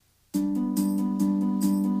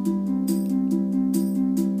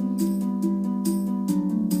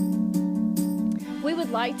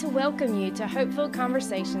would like to welcome you to Hope-Filled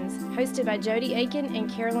Conversations, hosted by Jody Aiken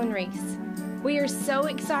and Carolyn Reese. We are so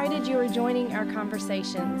excited you are joining our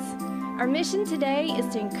conversations. Our mission today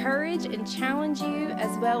is to encourage and challenge you,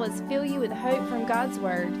 as well as fill you with hope from God's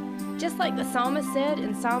Word. Just like the psalmist said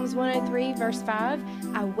in Psalms 103, verse 5,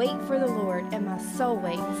 I wait for the Lord, and my soul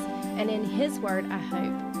waits, and in His Word I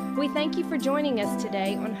hope. We thank you for joining us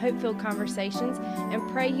today on Hope-Filled Conversations, and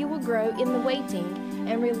pray you will grow in the waiting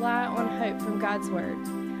and rely on hope from God's Word.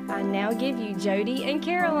 I now give you Jody and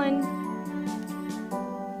Carolyn.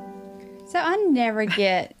 So it never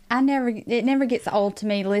gets old to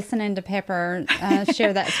me listening to Pepper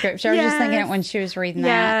share that scripture. I was just thinking it when she was reading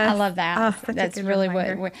that. I love that. Oh, that's really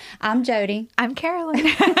what I'm Jody. I'm Carolyn.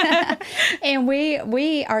 And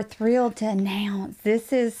we are thrilled to announce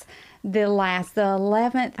this is the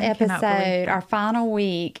 11th episode, our final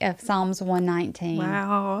week of Psalms 119.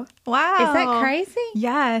 Wow. Is that crazy?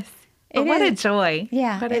 Yes. What a joy.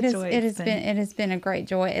 Yeah, it has been a great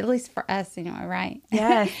joy, at least for us anyway, right?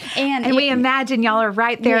 Yes. and we imagine y'all are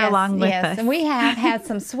right there along with us. And we have had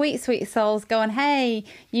some sweet souls going, hey,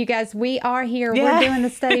 you guys, we are here. Yeah. We're doing the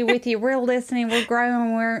study with you. We're listening. We're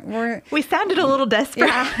growing. We sounded a little desperate.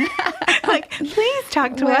 Yeah. Like, please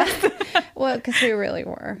talk to us. Well, because we really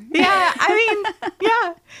were. Yeah,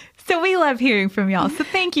 yeah. So we love hearing from y'all. So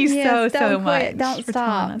thank you so much. Don't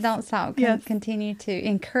stop. Yes. Continue to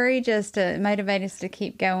encourage us, to motivate us to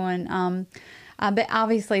keep going. But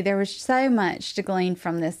obviously there was so much to glean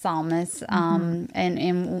from this psalmist and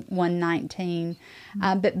in 119.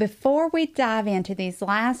 But before we dive into these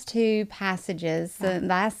last two passages, the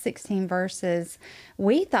last 16 verses,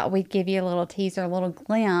 we thought we'd give you a little teaser, a little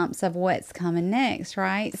glimpse of what's coming next,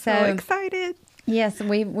 right? So excited. Yes,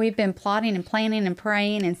 we've been plotting and planning and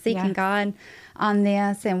praying and seeking God on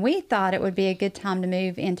this, and we thought it would be a good time to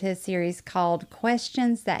move into a series called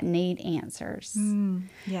Questions That Need Answers.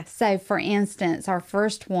 Yes. So, for instance, our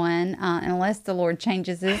first one, unless the Lord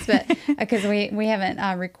changes this, but because we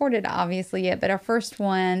haven't recorded obviously yet, but our first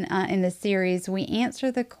one in the series, we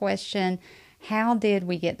answer the question, how did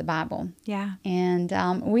we get the Bible? Yeah. And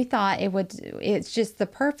we thought it's just the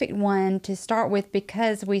perfect one to start with,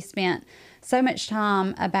 because we spent so much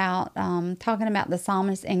time about talking about the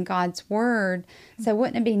psalmist and God's Word. So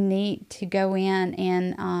wouldn't it be neat to go in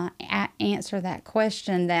and answer that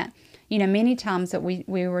question that, many times that we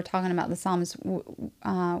were talking about the psalmist,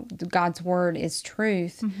 God's Word is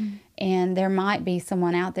truth. And there might be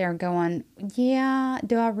someone out there going, yeah,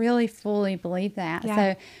 do I really fully believe that? Yeah.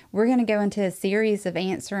 So we're going to go into a series of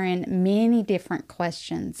answering many different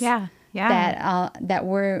questions. Yeah. That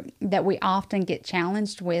we often get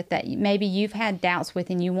challenged with, that maybe you've had doubts with,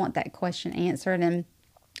 and you want that question answered. And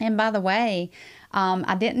by the way,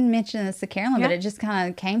 I didn't mention this to Carolyn, but it just kind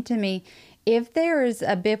of came to me. If there is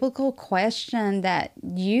a biblical question that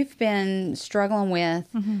you've been struggling with,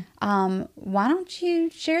 why don't you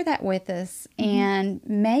share that with us? And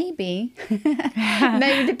maybe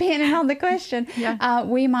depending on the question,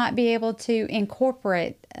 we might be able to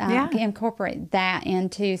incorporate that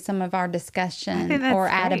into some of our discussion, or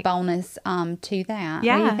add a bonus to that.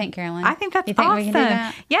 Yeah. What do you think, Carolyn? I think that's awesome. We can do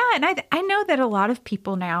that? Yeah, and I know that a lot of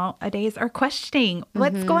people nowadays are questioning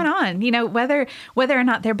what's going on. Whether or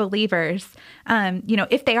not they're believers.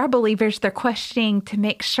 If they are believers, they're questioning to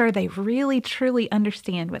make sure they really truly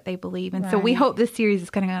understand what they believe. And so we hope this series is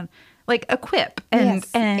going to equip and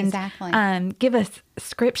exactly. Give us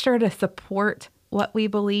scripture to support what we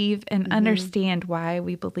believe and understand why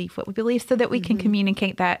we believe what we believe, so that we can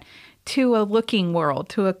communicate that to a looking world,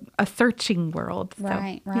 to a searching world.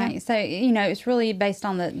 Right. So, it's really based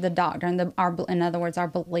on the doctrine, in other words, our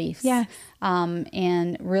beliefs. Yes.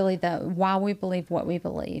 And really the why we believe what we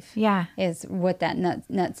believe. Yeah. Is what that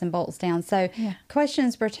nuts and bolts down. So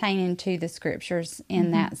questions pertaining to the scriptures in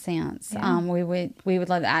that sense. Yeah. We would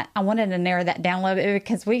love that. I wanted to narrow that down a little bit,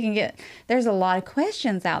 because there's a lot of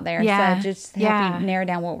questions out there. Yeah. So just help you narrow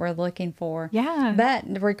down what we're looking for. Yeah.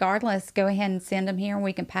 But regardless, go ahead and send them here.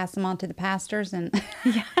 We can pass them on to the pastors. And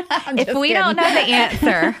if we don't know the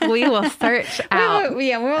answer, we will search out.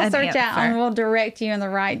 We will search out, and we'll direct you in the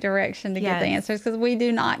right direction to get the answers, because we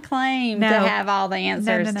do not claim to have all the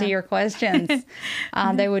answers to your questions.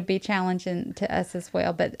 They would be challenging to us as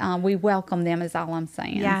well, but we welcome them, is all I'm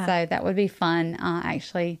saying. Yeah. So that would be fun,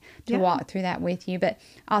 actually, to walk through that with you. But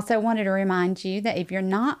also wanted to remind you that if you're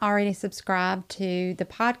not already subscribed to the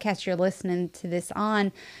podcast you're listening to this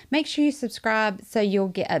on, make sure you subscribe so you'll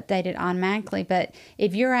get updated automatically. But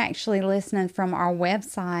if you're actually listening from our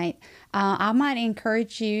website, I might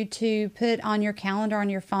encourage you to put on your calendar on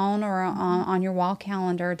your phone, or on your wall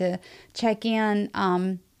calendar, to check in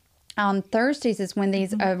On Thursdays is when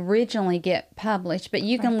these originally get published, but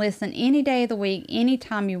you can listen any day of the week,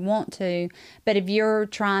 anytime you want to. But if you're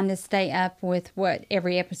trying to stay up with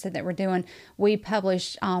every episode that we're doing, we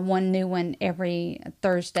publish one new one every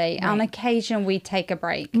Thursday. Right. On occasion, we take a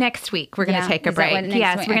break. Next week, we're going to take a break.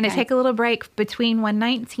 Yes, we're going to take a little break between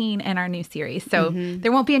 119 and our new series. So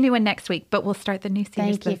there won't be a new one next week, but we'll start the new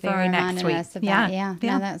series the very next week. Us of that. Yeah.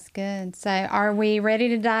 No, that's good. So are we ready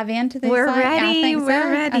to dive into this? We're ready.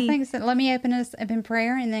 We're ready. I think so. Let me open us up in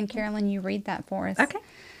prayer, and then Carolyn, you read that for us. Okay.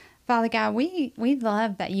 Father God, we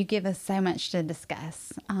love that you give us so much to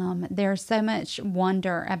discuss. There's so much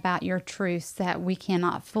wonder about your truths that we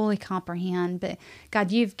cannot fully comprehend. But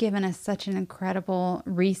God, you've given us such an incredible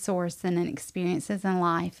resource and experiences in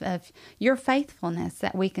life of your faithfulness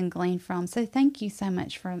that we can glean from. So thank you so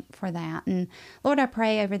much for that. And Lord, I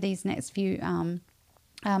pray over these next few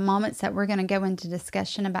moments that we're going to go into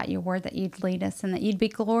discussion about your word, that you'd lead us and that you'd be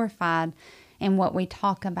glorified in what we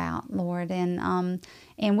talk about, Lord. And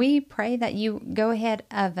we pray that you go ahead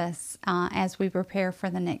of us as we prepare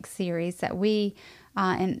for the next series, that we,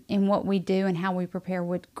 in what we do and how we prepare,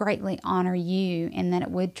 would greatly honor you, and that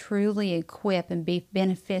it would truly equip and be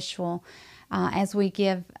beneficial as we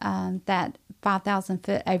give that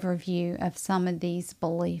 5,000-foot overview of some of these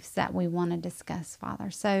beliefs that we want to discuss,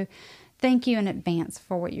 Father. So thank you in advance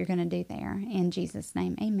for what you're going to do there. In Jesus'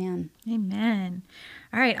 name, amen. Amen.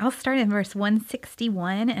 All right, I'll start in verse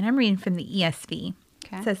 161, and I'm reading from the ESV.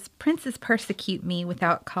 Okay. It says, "Princes persecute me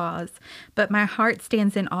without cause, but my heart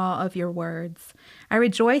stands in awe of your words. I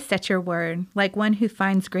rejoice at your word, like one who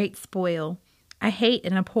finds great spoil. I hate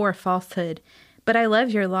and abhor falsehood, but I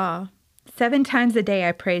love your law. 7 times a day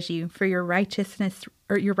I praise you for your righteousness,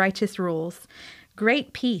 or your righteous rules.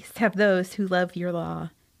 Great peace have those who love your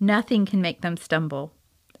law. Nothing can make them stumble.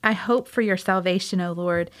 I hope for your salvation, O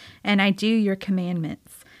Lord, and I do your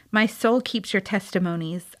commandments. My soul keeps your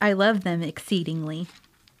testimonies. I love them exceedingly.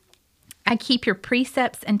 I keep your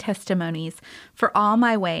precepts and testimonies, for all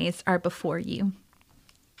my ways are before you."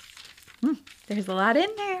 There's a lot in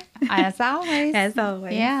there. As always. As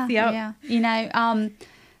always. Yeah. Yep. Yeah. You know,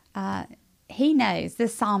 he knows, the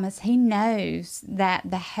psalmist, he knows that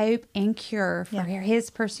the hope and cure for his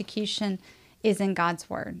persecution is in God's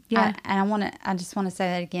word. Yeah. I just want to say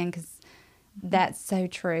that again, because that's so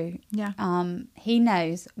true. Yeah. He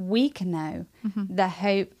knows, we can know, the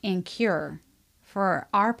hope and cure for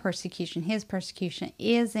our persecution, his persecution,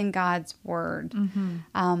 is in God's word.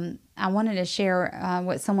 I wanted to share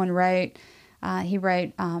what someone wrote. He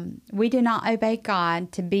wrote, "We do not obey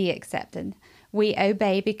God to be accepted. We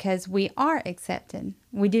obey because we are accepted.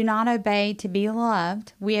 We do not obey to be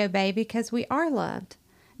loved. We obey because we are loved."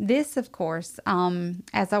 This, of course,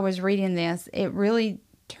 as I was reading this, it really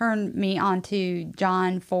turned me on to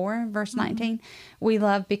John 4, verse 19. We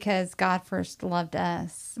love because God first loved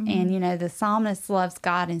us. And, you know, the psalmist loves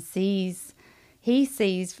God and sees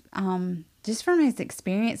just from his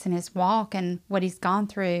experience and his walk and what he's gone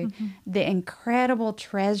through, the incredible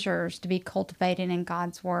treasures to be cultivated in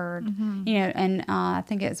God's word. You know, and I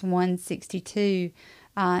think it's 162,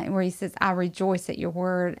 where he says, "I rejoice at your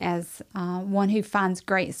word as one who finds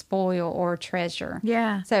great spoil or treasure."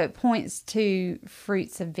 Yeah. So it points to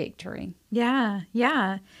fruits of victory. Yeah,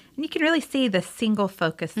 yeah. And you can really see the single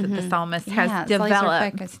focus that the psalmist has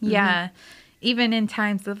developed. Yeah. Even in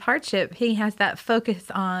times of hardship, he has that focus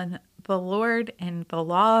on the Lord and the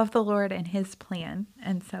law of the Lord and his plan.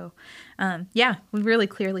 And so, we really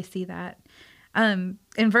clearly see that. In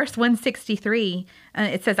verse 163,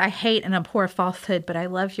 it says, "I hate and abhor falsehood, but I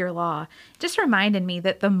love your law." Just reminded me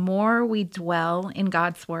that the more we dwell in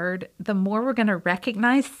God's word, the more we're going to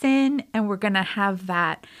recognize sin, and we're going to have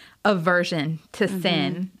that aversion to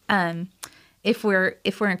sin. If we're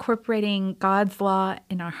incorporating God's law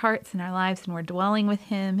in our hearts and our lives, and we're dwelling with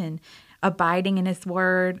him and abiding in his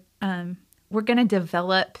word, we're going to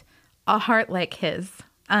develop a heart like his,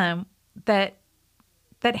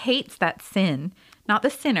 that hates that sin, not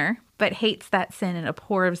the sinner, but hates that sin and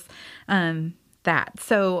abhors that.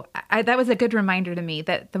 So that was a good reminder to me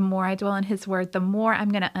that the more I dwell in his word, the more I'm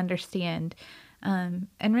going to understand and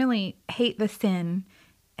really hate the sin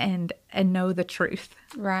and know the truth.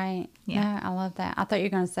 Right. Yeah. I love that. I thought you were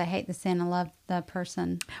going to say hate the sin and love the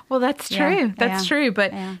person. Well, that's true. That's true.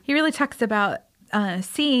 But he really talks about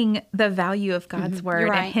seeing the value of God's word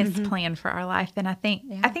and his plan for our life. And I think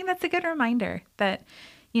that's a good reminder that,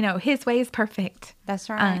 you know, his way is perfect. That's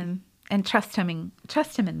right. And trust him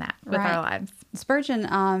in that with our lives. Spurgeon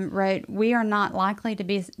wrote, "We are not likely to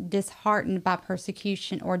be disheartened by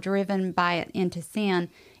persecution or driven by it into sin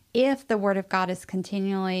if the word of God is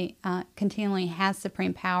continually has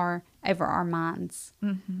supreme power over our minds."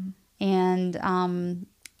 And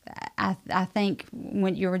I think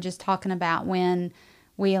when you were just talking about when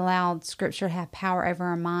we allowed Scripture to have power over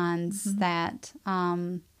our minds, that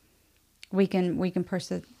we can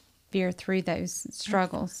persevere through those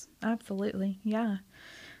struggles. Absolutely. Yeah.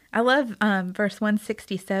 I love verse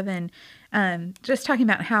 167, just talking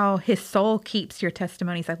about how his soul keeps your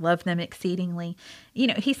testimonies. I love them exceedingly. You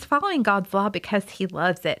know, he's following God's law because he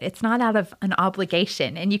loves it. It's not out of an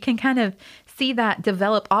obligation. And you can kind of see that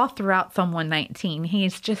develop all throughout Psalm 119.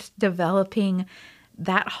 He's just developing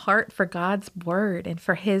that heart for God's word and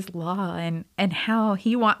for his law, and how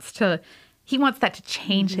he wants that to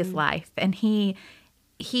change his life. And he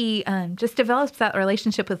just develops that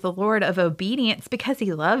relationship with the Lord of obedience because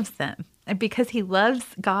he loves them, and because he loves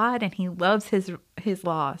God and he loves his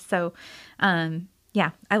law. So,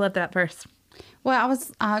 yeah, I love that verse. Well, I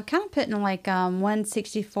was kind of putting like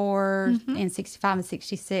 164 and 65 and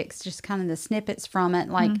 66, just kind of the snippets from it.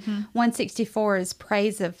 Like 164 is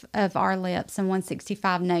praise of our lips, and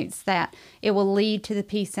 165 notes that it will lead to the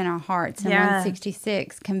peace in our hearts, and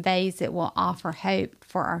 166 conveys it will offer hope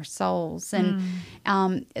for our souls. And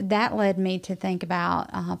that led me to think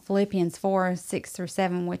about Philippians 4, 6 through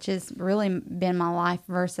 7, which has really been my life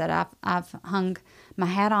verse that I've hung my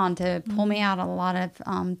hat on to pull me out of a lot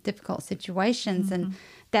of difficult situations. And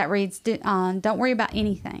that reads, don't worry about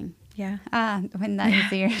anything. Yeah. When that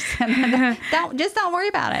is yours. Don't worry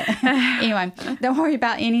about it. Anyway, don't worry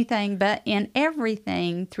about anything, but in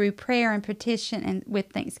everything, through prayer and petition and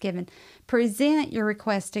with thanksgiving, present your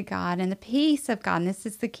request to God, and the peace of God, and this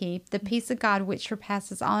is the key, the peace of God which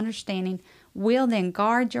surpasses all understanding will then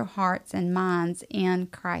guard your hearts and minds in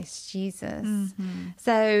Christ Jesus.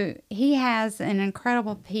 So he has an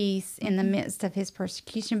incredible peace in the midst of his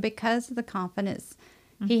persecution because of the confidence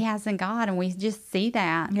he has in God. And we just see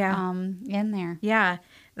that in there. Yeah,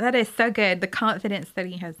 that is so good. The confidence that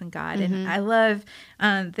he has in God. And I love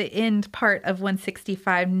the end part of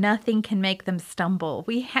 165. Nothing can make them stumble.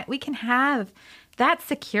 We can have that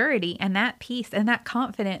security and that peace and that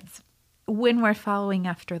confidence when we're following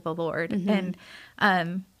after the Lord. And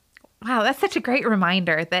wow, that's such a great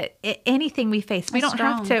reminder that anything we face, we don't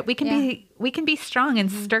have to, we can be strong and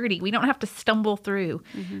sturdy. We don't have to stumble through.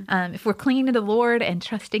 If we're clinging to the Lord and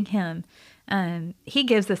trusting him, he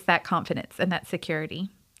gives us that confidence and that security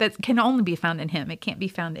that can only be found in him. It can't be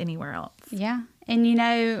found anywhere else. Yeah. And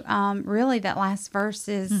really that last verse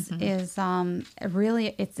is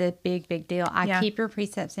really, it's a big, big deal. I keep your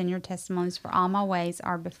precepts and your testimonies, for all my ways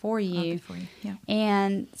are before you. Yeah.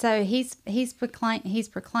 And so he's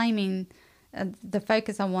proclaiming the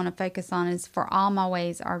focus I want to focus on is, for all my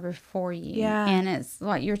ways are before you. Yeah. And it's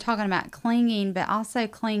like you're talking about clinging, but also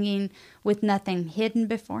clinging with nothing hidden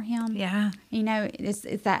before him. Yeah.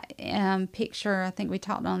 It's that picture, I think we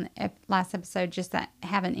talked on the last episode, just that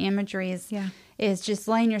having imagery is just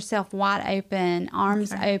laying yourself wide open,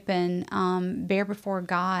 arms open, bare before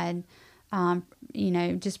God,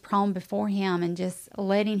 just prone before him, and just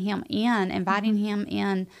letting him in, inviting him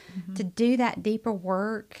in to do that deeper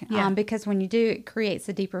work. Because when you do, it creates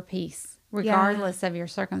a deeper peace, regardless of your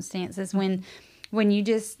circumstances. When you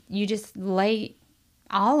just lay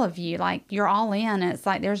all of you, like you're all in, and it's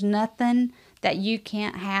like, there's nothing that you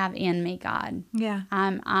can't have in me, God. Yeah.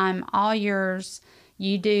 I'm all yours.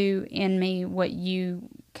 You do in me what you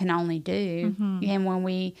can only do. And when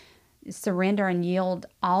we surrender and yield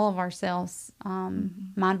all of ourselves,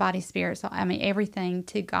 mind, body, spirit, so everything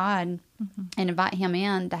to God, and invite him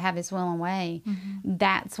in to have his will and way,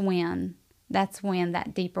 that's when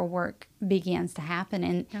that deeper work begins to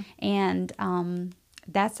happen. And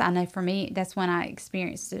that's, I know for me, that's when I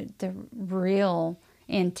experienced the real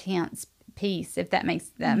intense peace, if that makes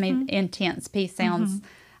that intense peace sounds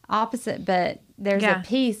opposite, but there's a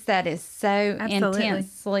peace that is so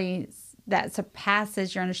intensely that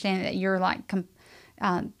surpasses your understanding, that you're like I'm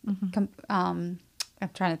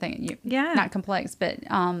trying to think, not complex, but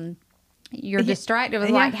you're distracted with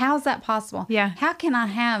like, how's that possible? How can I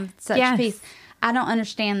have such peace? I don't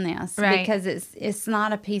understand this, because it's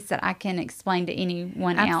not a peace that I can explain to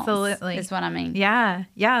anyone else. Is what I mean. Yeah.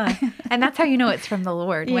 And that's how you know it's from the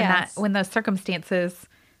Lord. When those circumstances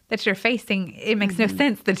that you're facing, it makes no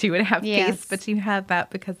sense that you would have peace, but you have that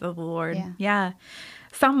because of the Lord. Yeah.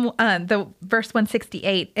 The verse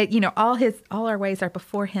 168, all our ways are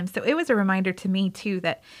before him. So it was a reminder to me too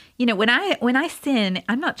that, when I sin,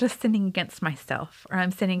 I'm not just sinning against myself, or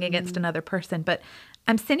I'm sinning against another person, but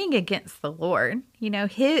I'm sinning against the Lord. He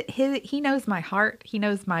knows my heart. He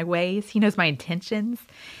knows my ways. He knows my intentions.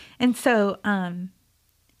 And so,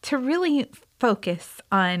 to really focus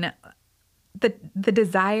on the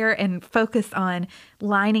desire and focus on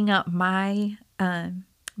lining up my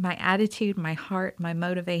my attitude, my heart, my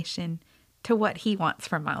motivation to what he wants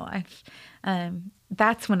from my life.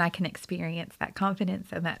 That's when I can experience that confidence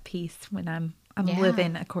and that peace, when I'm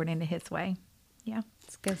living according to his way. Yeah.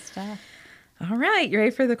 It's good stuff. All right. You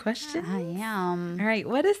ready for the question? I am. All right.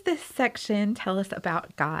 What does this section tell us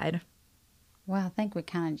about God? Well, I think we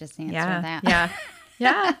kind of just answered that. Yeah.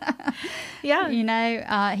 Yeah. Yeah. You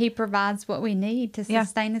know, he provides what we need to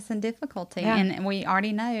sustain us in difficulty. Yeah. And we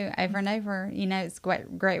already know over and over, you know, it's a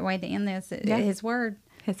great way to end this. His word.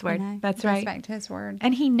 His word. You know, That's goes right. back to his word.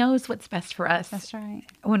 And he knows what's best for us. That's right.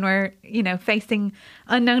 When we're, facing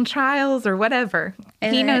unknown trials or whatever,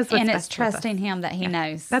 he knows what's best for us. And it's trusting him that he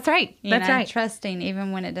knows. That's right. That's right. Trusting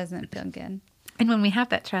even when it doesn't feel good. And when we have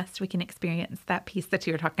that trust, we can experience that peace that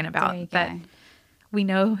you were talking about. There you That go. we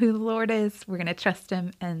know who the Lord is. We're going to trust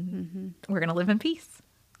him, and we're going to live in peace.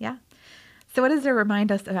 Yeah. So what does it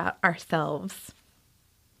remind us about ourselves?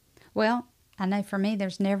 Well, I know for me,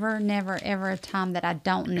 there's never, ever a time that I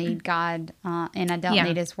don't need God and I don't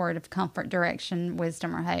need his word of comfort, direction,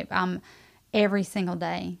 wisdom, or hope. Every single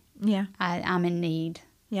day, Yeah. I'm in need.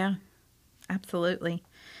 Yeah, absolutely.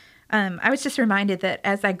 I was just reminded that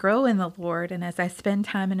as I grow in the Lord and as I spend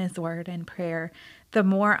time in his word and prayer, the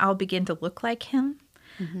more I'll begin to look like him.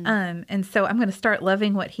 And so I'm going to start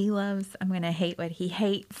loving what he loves. I'm going to hate what he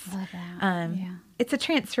hates. Love that. It's a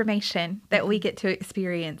transformation that we get to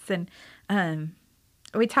experience. And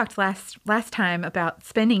we talked last time about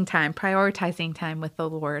spending time, prioritizing time with the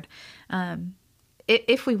Lord.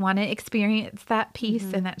 If we want to experience that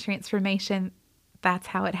peace and that transformation, that's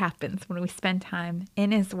how it happens, when we spend time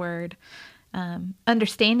in his word,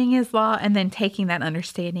 understanding his law, and then taking that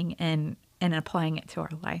understanding and applying it to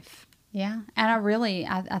our life. Yeah. And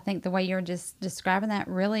I think the way you're just describing that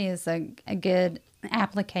really is a good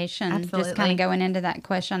application. Absolutely. Just kind of going into that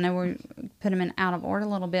question. I know we put them in out of order a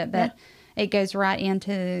little bit, but it goes right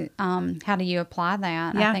into how do you apply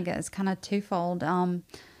that? Yeah. I think it's kind of twofold.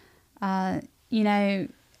 You know,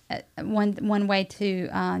 one way to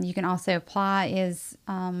you can also apply is,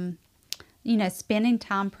 you know, spending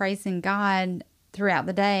time praising God throughout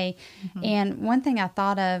the day. And one thing I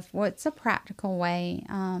thought of, what's a practical way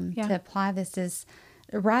to apply this is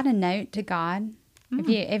write a note to God. If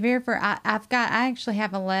you ever, I actually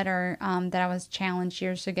have a letter that I was challenged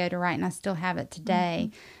years ago to write, and I still have it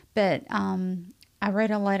today. But I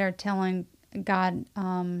wrote a letter telling God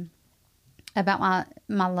about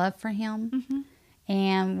my love for him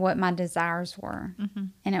and what my desires were.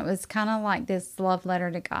 And it was kind of like this love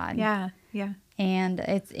letter to God. Yeah. And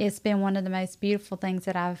it's been one of the most beautiful things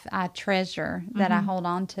that I treasure, that I hold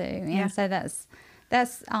on to. And so that's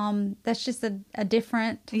just a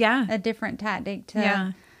different tactic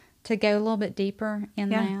to go a little bit deeper in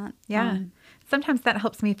that. Yeah. Sometimes that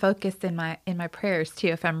helps me focus in my prayers too.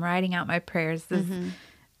 If I'm writing out my prayers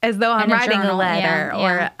as though I'm writing a letter,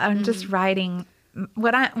 or I'm just writing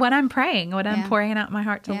what I'm praying, what I'm pouring out my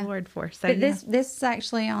heart to the Lord for. So but this is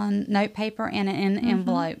actually on note paper and an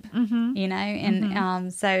envelope, you know,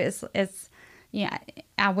 and so it's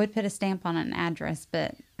I would put a stamp on an address,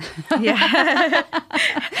 but anyway,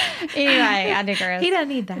 I digress. He doesn't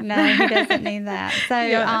need that. No, he doesn't need that.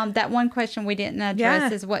 So that one question we didn't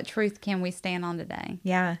address is, what truth can we stand on today?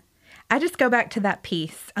 Yeah. I just go back to that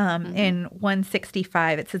piece in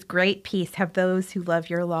 165. It says, "Great peace have those who love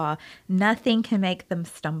your law. Nothing can make them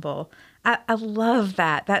stumble." I love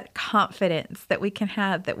that confidence that we can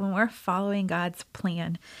have, that when we're following God's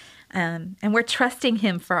plan and we're trusting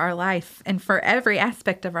him for our life and for every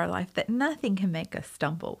aspect of our life, that nothing can make us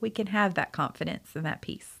stumble. We can have that confidence and that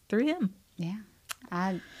peace through him. Yeah.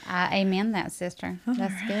 I amen that, sister.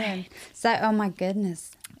 That's good. So, oh my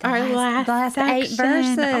goodness. Our last 8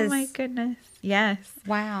 verses. Oh my goodness. Yes.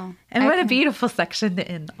 Wow. And what a beautiful section to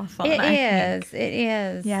end off on. It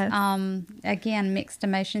is. Yes. Again, mixed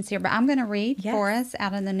emotions here, but I'm going to read for us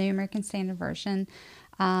out of the New American Standard Version,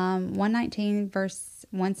 119 verse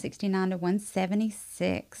 169 to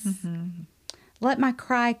 176. Let my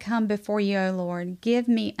cry come before you, O Lord. Give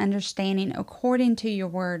me understanding according to your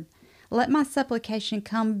word. Let my supplication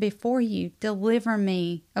come before you. Deliver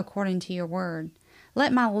me according to your word.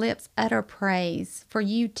 Let my lips utter praise, for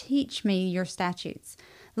you teach me your statutes.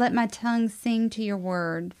 Let my tongue sing to your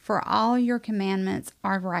word, for all your commandments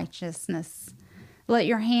are righteousness. Let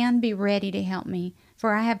your hand be ready to help me,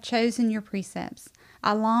 for I have chosen your precepts.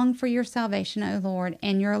 I long for your salvation, O Lord,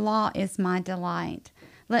 and your law is my delight.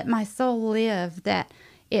 Let my soul live, that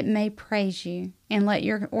it may praise you, and let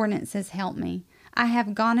your ordinances help me. I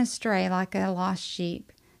have gone astray like a lost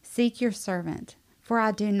sheep. Seek your servant, for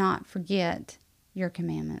I do not forget your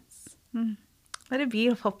commandments. What a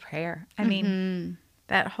beautiful prayer. I mean,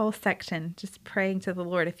 that whole section, just praying to the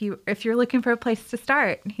Lord. If you're looking for a place to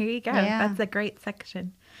start, here you go. Yeah. That's a great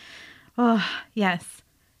section. Oh, yes.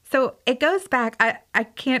 So it goes back. I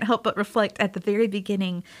can't help but reflect at the very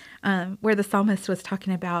beginning where the psalmist was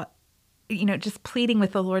talking about, just pleading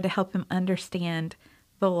with the Lord to help him understand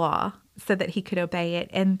the law so that he could obey it.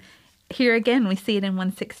 And here again, we see it in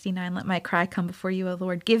 169. Let my cry come before you, O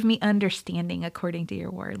Lord. Give me understanding according to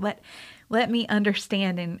your word. Let me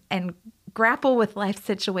understand and grapple with life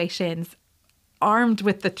situations armed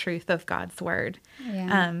with the truth of God's word.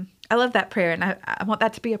 Yeah. I love that prayer, and I want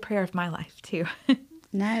that to be a prayer of my life too.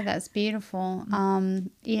 No, that's beautiful.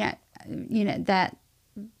 That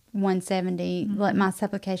 170, let my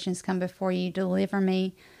supplications come before you, deliver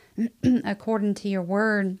me according to your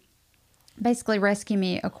word. Basically, rescue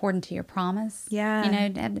me according to your promise.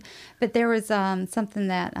 Yeah. But there was something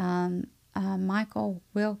that Michael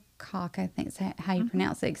Wilcock, I think is how you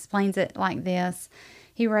pronounce it, explains it like this.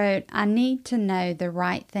 He wrote, I need to know the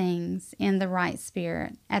right things in the right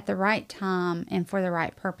spirit, at the right time, and for the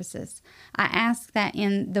right purposes. I ask that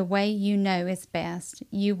in the way you know is best,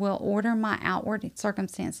 you will order my outward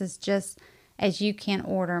circumstances just as you can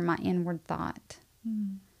order my inward thought.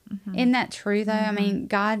 Mm-hmm. Isn't that true, though? Mm-hmm. I mean,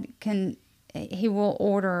 God He will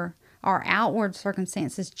order our outward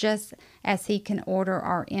circumstances just as He can order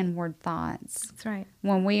our inward thoughts. That's right.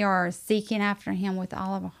 When we are seeking after Him with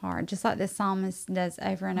all of our heart, just like the psalmist does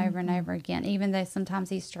over and over and over again, even though sometimes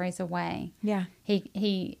he strays away. Yeah.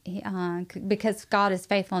 He because God is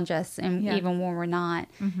faithful and just, and even when we're not,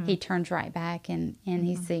 He turns right back and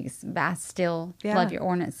He seeks, but I still love your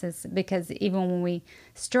ordinances, because even when we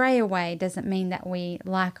stray away, doesn't mean that we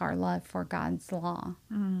lack our love for God's law.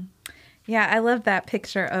 Mm. Yeah, I love that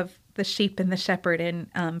picture of the sheep and the shepherd in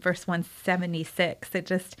verse 176.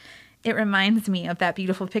 It reminds me of that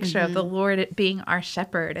beautiful picture of the Lord being our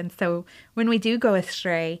shepherd. And so when we do go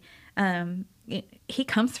astray, He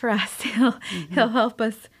comes for us. He'll help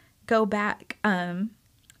us go back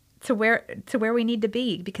to where we need to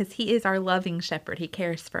be, because He is our loving shepherd. He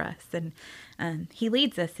cares for us, and He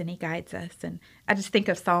leads us and He guides us. And I just think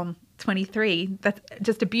of Psalm 23. That's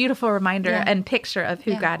just a beautiful reminder and picture of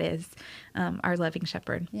who God is, our loving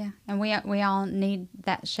shepherd. Yeah, and we all need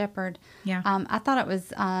that shepherd. Yeah. I thought it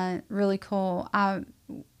was really cool.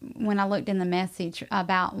 When I looked in the message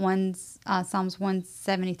about Psalms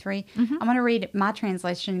 173, I'm going to read my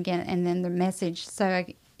translation again and then the message, so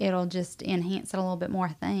it'll just enhance it a little bit more,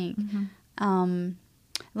 I think.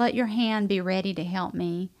 Let your hand be ready to help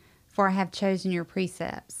me, for I have chosen your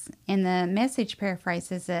precepts. And the message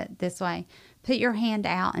paraphrases it this way: put your hand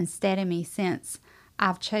out and steady me, since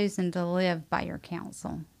I've chosen to live by your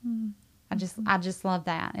counsel. I just love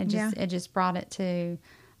that. It just brought it to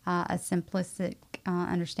a simplistic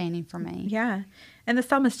understanding for me. Yeah. And the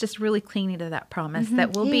psalmist just really clinging to that promise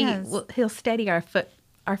that He'll steady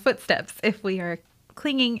our footsteps if we are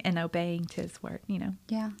clinging and obeying to His word.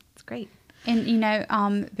 Yeah, it's great.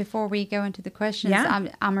 And before we go into the questions,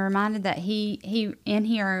 I'm reminded that he in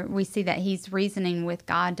here we see that he's reasoning with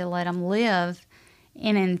God to let him live,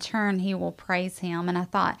 and in turn He will praise Him. And I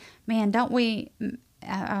thought, man, don't we?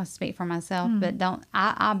 I'll speak for myself, but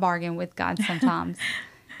I bargain with God sometimes.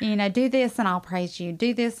 Do this and I'll praise you.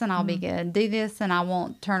 Do this and I'll be good. Do this and I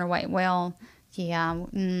won't turn away. Well, yeah.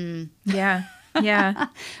 Yeah.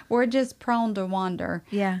 We're just prone to wander.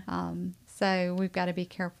 Yeah. So we've got to be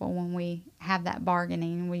careful when we have that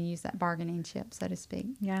bargaining. We use that bargaining chip, so to speak.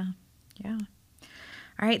 Yeah. Yeah.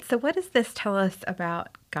 All right. So what does this tell us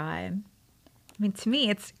about God? I mean, to me,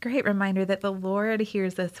 it's a great reminder that the Lord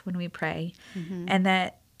hears us when we pray, and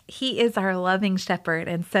that He is our loving shepherd.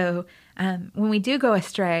 And so when we do go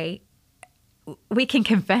astray, we can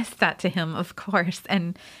confess that to Him, of course,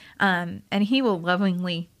 and He will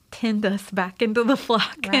lovingly tend us back into the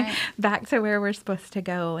flock, and back to where we're supposed to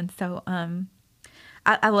go. And so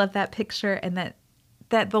I love that picture, and that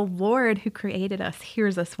the Lord who created us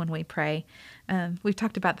hears us when we pray. We've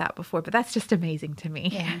talked about that before, but that's just amazing to me.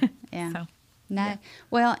 Yeah. So,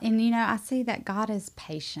 well, and I see that God is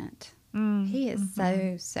patient. He is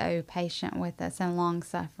so patient with us and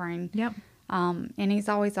long-suffering. Yep. And He's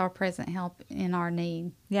always our present help in our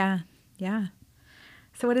need. Yeah.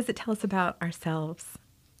 So what does it tell us about ourselves?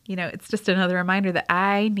 It's just another reminder that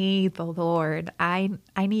I need the Lord. I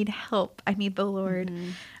need help. I need the Lord.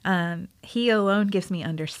 He alone gives me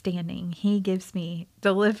understanding. He gives me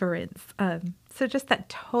deliverance. So just that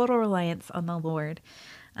total reliance on the Lord.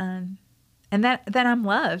 And that I'm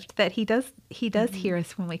loved, that He does hear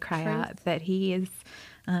us when we cry out, that He is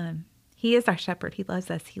our shepherd. He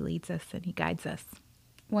loves us, He leads us, and He guides us.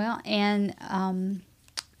 Well, and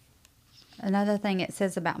Another thing it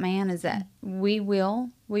says about man is that we will,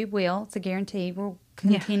 it's a guarantee, we'll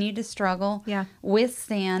continue to struggle with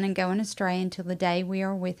sin and going astray until the day we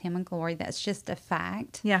are with him in glory. That's just a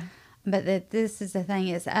fact. Yeah. But that this is the thing,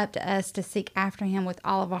 it's up to us to seek after him with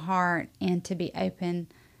all of our heart and to be open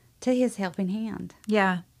to his helping hand.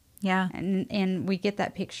 Yeah. Yeah. And we get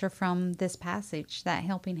that picture from this passage, that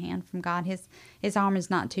helping hand from God. His arm is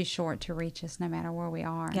not too short to reach us no matter where we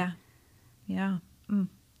are. Yeah. Yeah.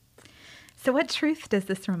 So what truth does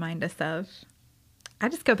this remind us of? I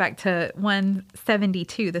just go back to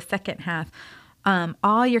 172, the second half.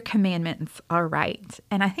 All your commandments are right.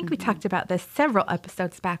 And I think we talked about this several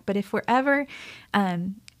episodes back, but if we're ever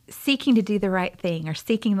seeking to do the right thing or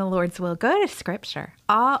seeking the Lord's will, go to Scripture.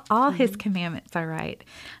 All his commandments are right.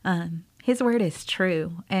 His word is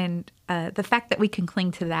true. And the fact that we can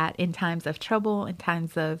cling to that in times of trouble, in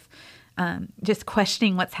times of just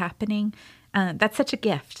questioning what's happening, that's such a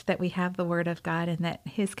gift that we have the word of God and that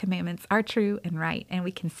his commandments are true and right, and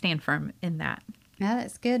we can stand firm in that. Yeah,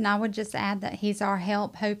 that's good. And I would just add that he's our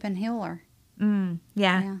help, hope, and healer.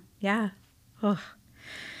 Yeah. Oh.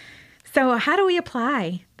 So how do we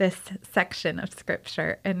apply this section of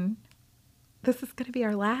Scripture? And this is going to be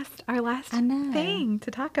our last thing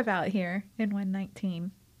to talk about here in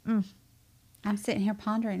 119. I'm sitting here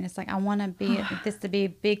pondering. It's like I want to be this to be a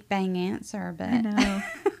big bang answer, but I know.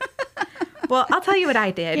 Well, I'll tell you what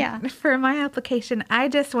I did. Yeah. For my application, I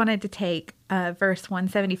just wanted to take verse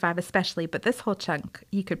 175 especially, but this whole chunk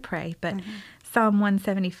you could pray. But Psalm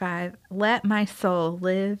 175, let my soul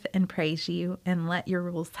live and praise you, and let your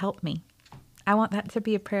rules help me. I want that to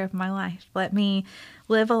be a prayer of my life. Let me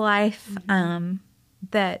live a life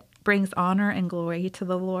that brings honor and glory to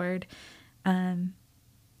the Lord, and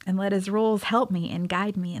let his rules help me and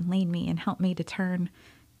guide me and lead me and help me to turn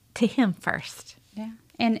to him first. Yeah.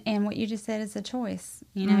 And what you just said is a choice.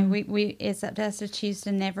 You know, we it's up to us to choose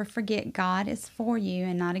to never forget God is for you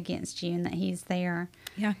and not against you, and that he's there.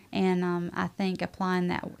 Yeah. And I think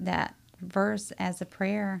applying that verse as a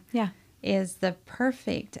prayer is the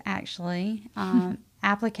perfect, actually,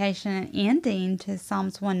 application and ending to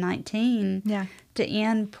Psalms 119 to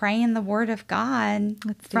end praying the word of God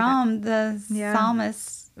from the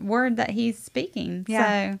psalmist's word that he's speaking.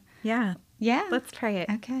 Yeah. So, Yeah. Let's pray it.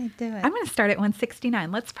 Okay, do it. I'm going to start at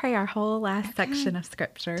 169. Let's pray our whole last section of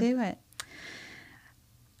Scripture. Do it.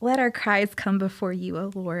 Let our cries come before you,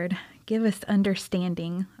 O Lord. Give us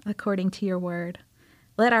understanding according to your word.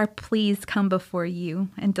 Let our pleas come before you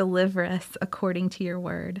and deliver us according to your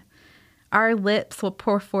word. Our lips will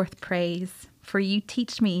pour forth praise, for you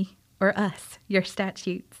teach me, or us, your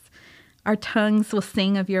statutes. Our tongues will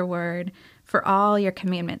sing of your word, for all your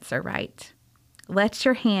commandments are right. Let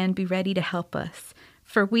your hand be ready to help us,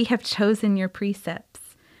 for we have chosen your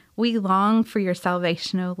precepts. We long for your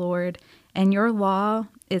salvation, O Lord, and your law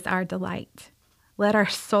is our delight. Let our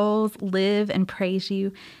souls live and praise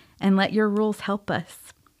you, and let your rules help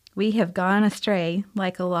us. We have gone astray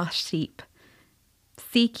like a lost sheep.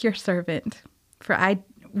 Seek your servant, for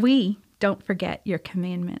we don't forget your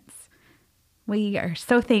commandments. We are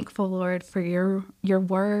so thankful, Lord, for your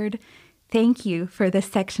word. Thank you for this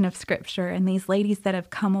section of Scripture and these ladies that have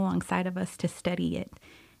come alongside of us to study it.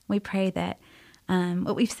 We pray that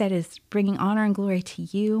what we've said is bringing honor and glory to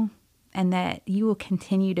you, and that you will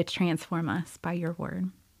continue to transform us by your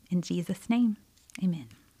word. In Jesus' name, amen.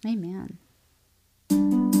 Amen.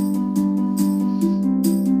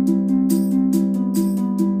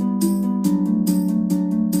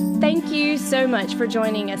 Thank you so much for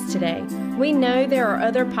joining us today. We know there are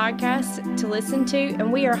other podcasts to listen to,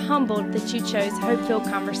 and we are humbled that you chose Hope-Filled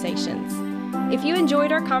Conversations. If you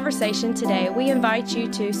enjoyed our conversation today, we invite you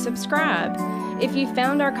to subscribe. If you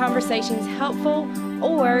found our conversations helpful,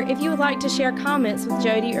 or if you would like to share comments with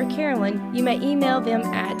Jody or Carolyn, you may email them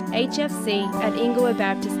at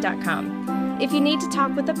hfc@inglewoodbaptist.com. If you need to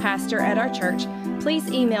talk with a pastor at our church, please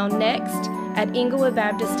email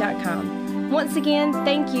next@inglewoodbaptist.com. Once again,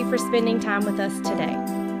 thank you for spending time with us today.